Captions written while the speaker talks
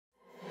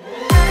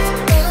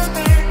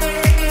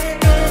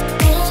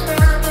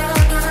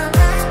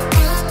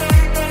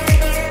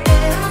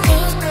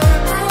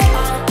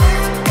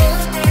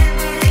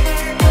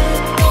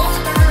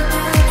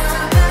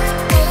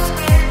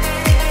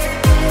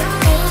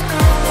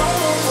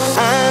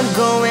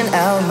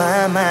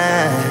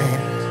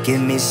Give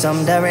me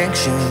some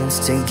directions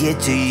to get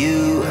to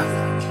you.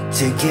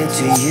 To get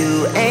to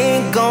you,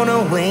 ain't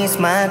gonna waste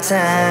my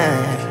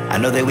time. I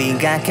know that we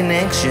got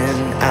connection,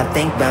 I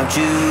think about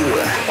you.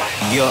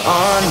 You're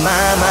on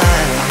my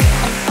mind,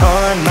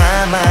 on my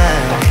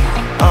mind,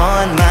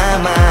 on my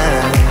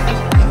mind.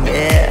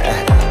 Yeah,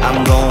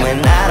 I'm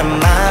going out of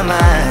my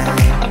mind,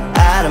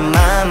 out of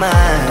my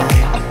mind,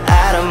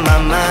 out of my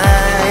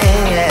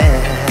mind,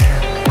 yeah.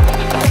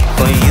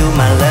 For you,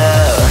 my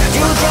love,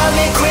 you drive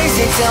me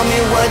crazy, tell me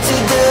what to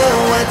do,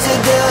 what to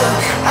do.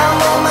 I'm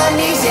on my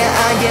knees, yeah,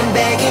 I am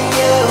begging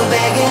you,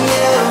 begging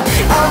you.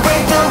 I'll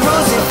break the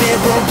rules if it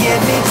will get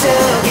me to,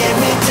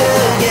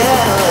 yeah.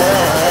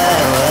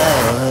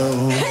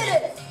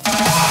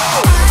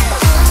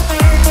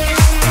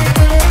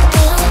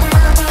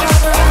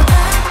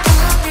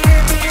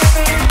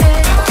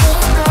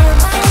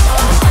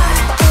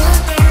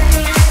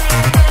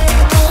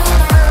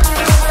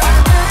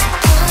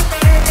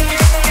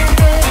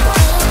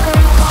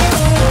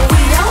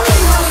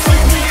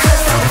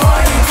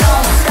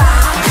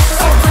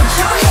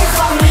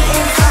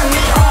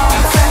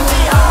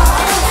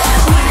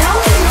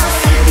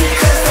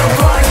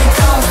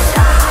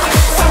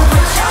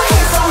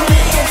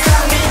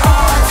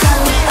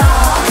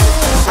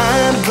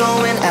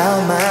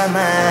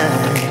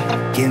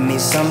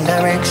 Some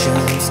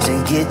directions to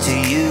get to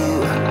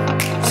you,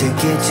 to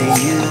get to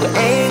you.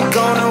 Ain't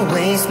gonna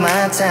waste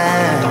my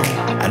time.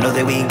 I know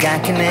that we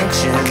got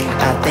connection,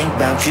 I think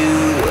about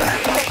you.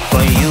 For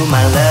you,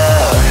 my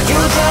love, you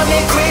drive me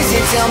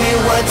crazy, tell me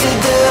what to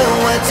do,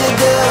 what to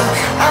do.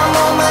 I'm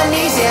on my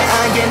knees, yeah,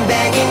 I am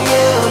begging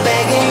you,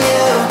 begging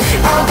you.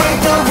 I'll break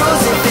the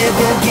rules if it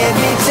will get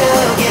me to,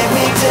 yeah.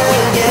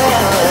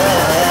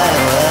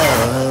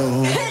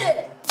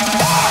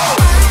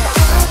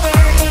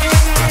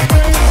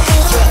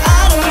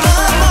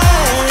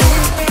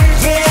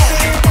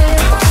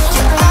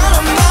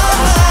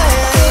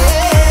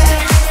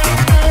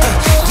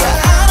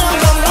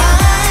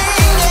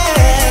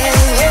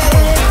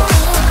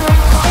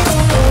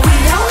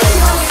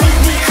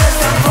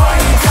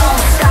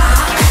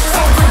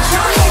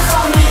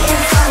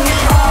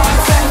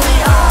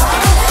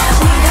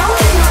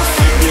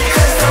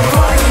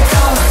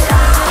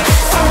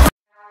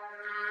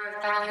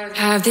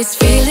 Have this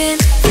feeling,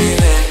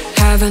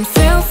 haven't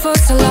felt for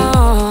so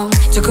long.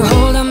 Took a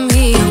hold of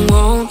me and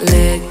won't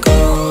let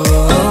go.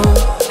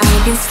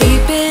 I've been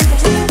sleeping,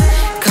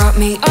 caught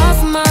me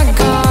off my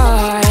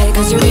guard.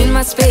 Cause you're in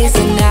my space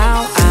and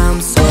now